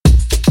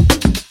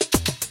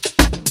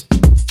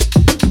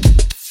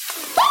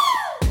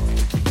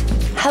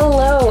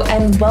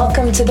and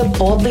welcome to the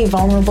Boldly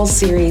Vulnerable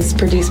series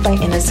produced by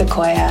In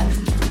Sequoia.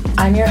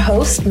 I'm your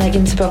host,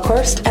 Megan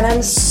Boekhorst, and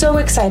I'm so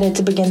excited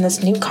to begin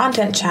this new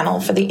content channel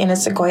for the In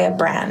Sequoia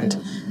brand.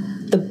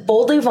 The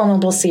Boldly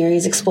Vulnerable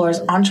series explores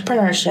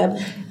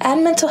entrepreneurship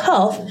and mental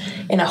health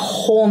in a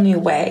whole new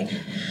way,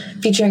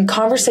 featuring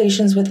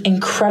conversations with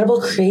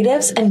incredible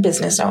creatives and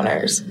business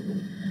owners.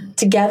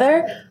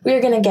 Together, we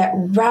are going to get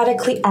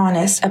radically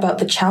honest about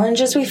the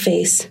challenges we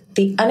face,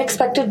 the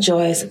unexpected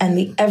joys, and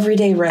the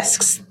everyday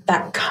risks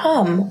that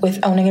come with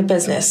owning a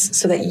business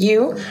so that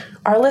you,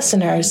 our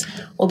listeners,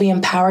 will be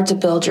empowered to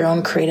build your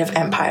own creative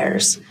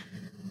empires.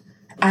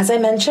 As I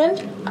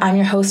mentioned, I'm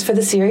your host for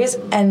the series,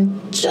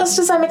 and just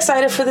as I'm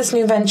excited for this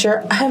new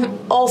venture, I'm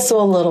also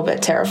a little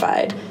bit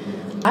terrified.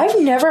 I've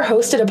never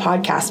hosted a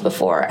podcast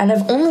before, and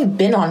I've only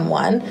been on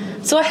one,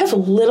 so I have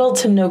little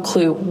to no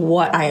clue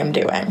what I am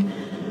doing.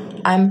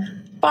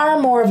 I'm far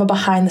more of a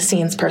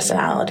behind-the-scenes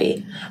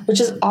personality,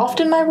 which is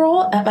often my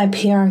role at my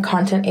PR and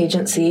content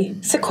agency,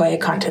 Sequoia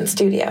Content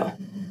Studio.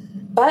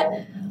 But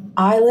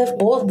I live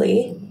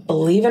boldly,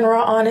 believe in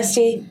raw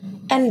honesty,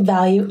 and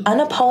value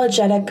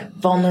unapologetic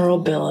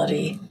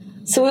vulnerability.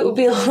 So it would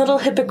be a little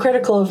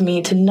hypocritical of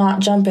me to not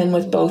jump in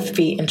with both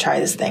feet and try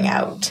this thing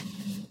out.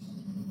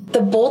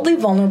 The Boldly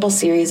Vulnerable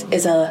series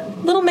is a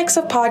little mix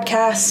of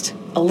podcast,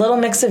 a little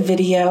mix of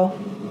video,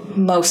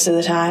 most of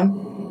the time.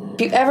 If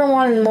you ever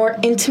want a more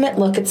intimate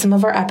look at some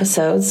of our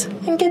episodes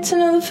and get to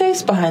know the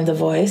face behind the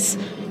voice,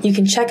 you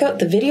can check out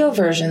the video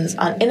versions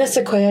on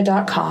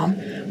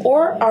insequoia.com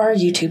or our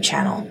YouTube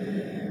channel.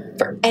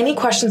 For any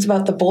questions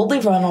about the Boldly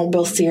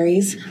Vulnerable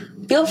series,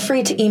 feel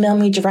free to email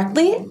me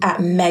directly at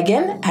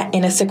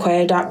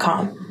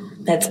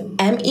megan@insequoia.com. That's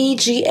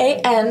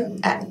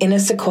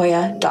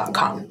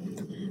MEGAN@insequoia.com.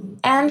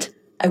 And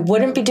I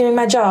wouldn't be doing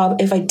my job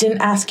if I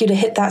didn't ask you to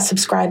hit that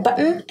subscribe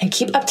button and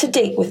keep up to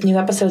date with new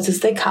episodes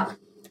as they come.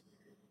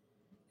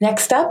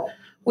 Next up,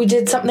 we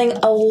did something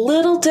a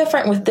little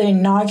different with the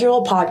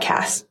inaugural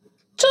podcast,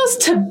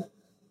 just to,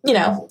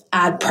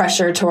 add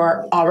pressure to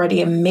our already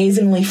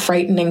amazingly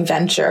frightening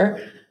venture.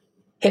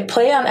 Hit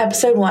play on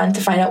episode 1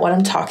 to find out what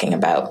I'm talking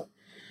about.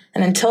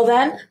 And until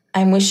then,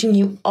 I'm wishing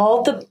you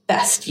all the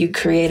best, you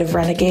creative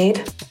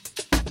renegade.